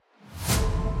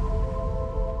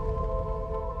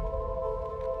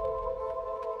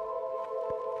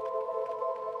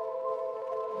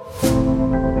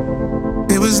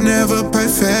was never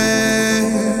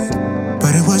perfect,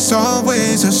 but it was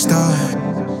always a start.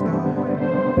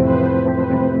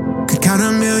 Could count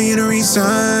a million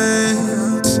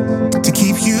reasons to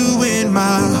keep you in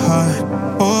my heart.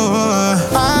 Oh,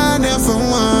 I never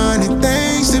wanted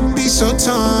things to be so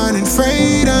torn and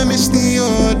frayed. I miss the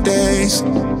old days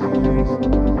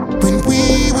when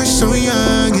we were so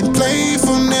young and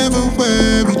playful, never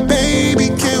worried. Baby,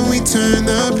 can we turn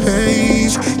the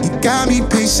page? You got me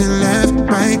pacing left,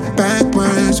 right,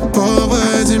 backwards,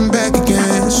 forwards and back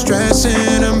again.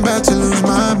 Stressing, I'm about to lose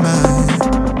my mind.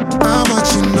 I'm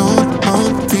watching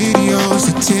old videos,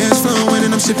 the tears flowing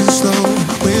and I'm sipping slow.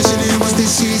 Wishing it was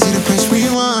this easy to press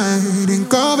rewind and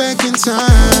go back in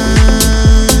time.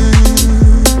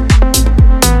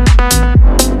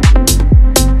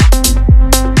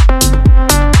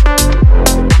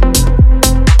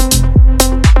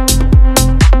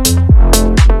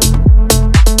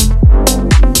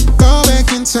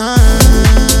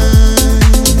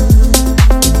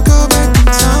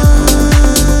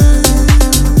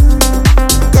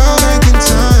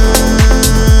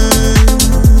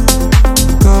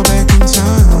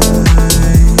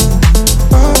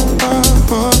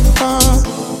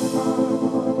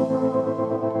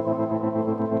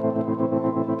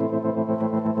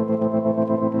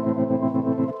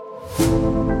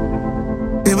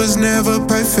 It was never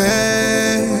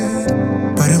perfect,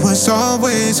 but it was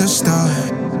always a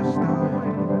start.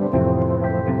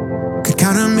 Could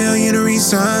count a million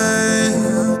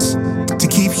reasons to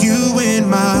keep you in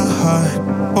my heart.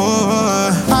 Oh,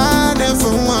 I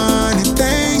never wanted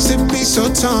things to be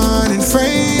so torn and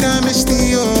frayed. I miss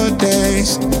the old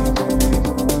days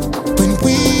when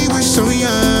we were so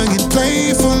young and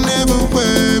playful, never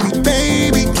worried.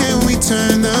 Baby, can we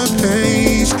turn the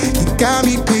page? You got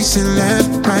me pacing left,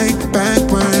 right,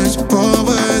 backwards,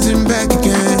 forwards and back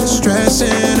again.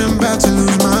 Stressing, I'm about to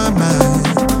lose my mind.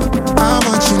 I'm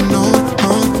watching old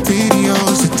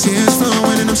videos, the tears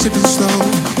flowing and I'm sipping slow.